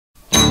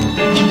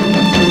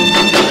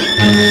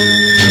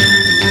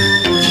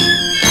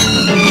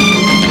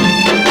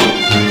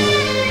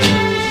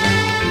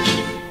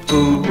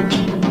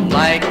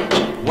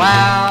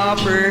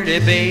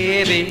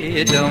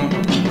don't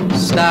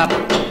stop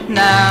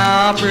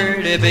now,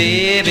 pretty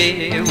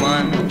baby.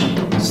 One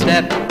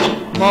step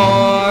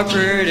more,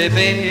 pretty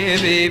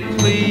baby,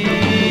 please.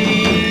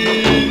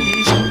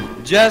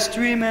 Just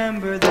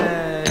remember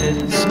that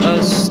it's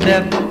a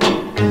step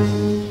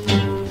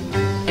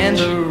in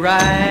the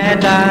right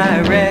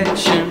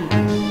direction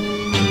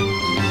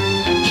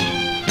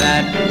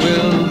that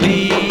will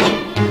lead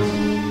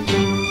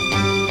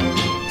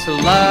to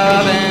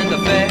love and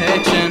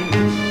affection.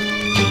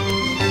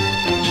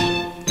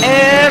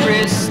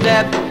 Every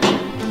step,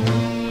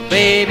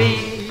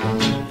 baby,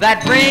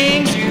 that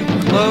brings you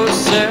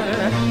closer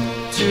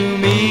to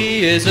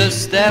me is a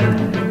step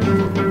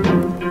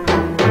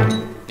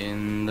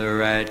in the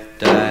right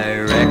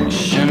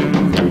direction.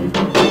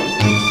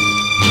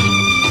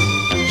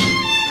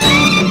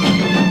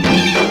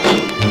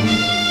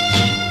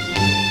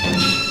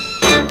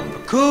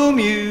 Cool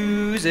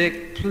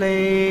music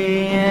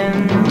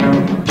playing,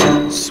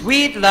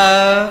 sweet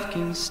love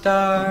can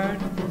start.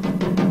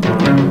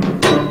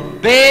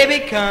 Baby,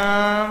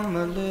 come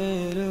a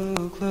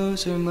little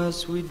closer.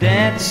 Must we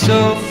dance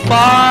so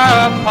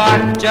far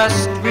apart?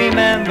 Just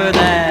remember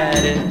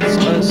that it's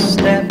a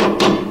step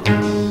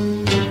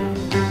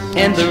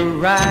in the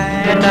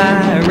right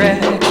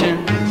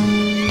direction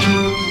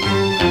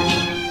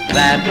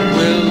that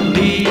will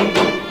lead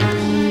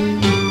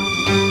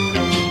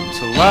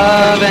to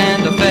love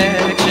and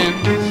affection.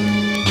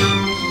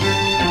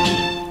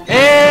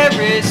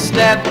 Every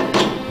step,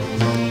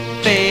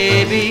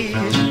 baby,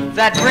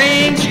 that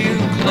brings you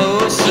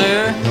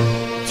closer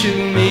to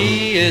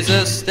me is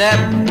a step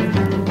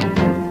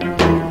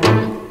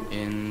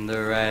in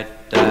the right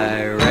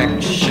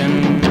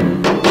direction.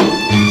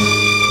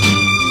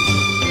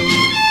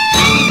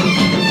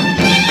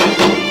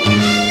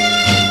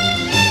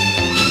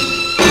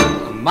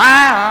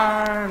 My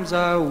arms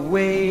are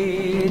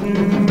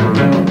waiting,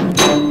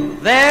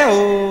 they're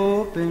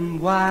open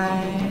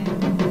wide.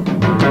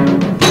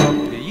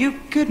 You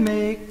could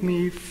make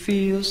me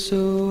feel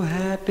so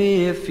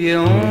happy if you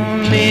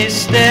only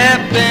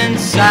step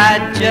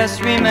inside.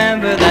 Just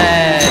remember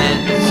that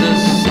it's a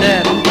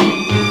step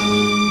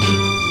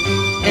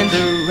in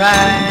the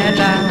right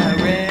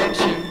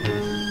direction.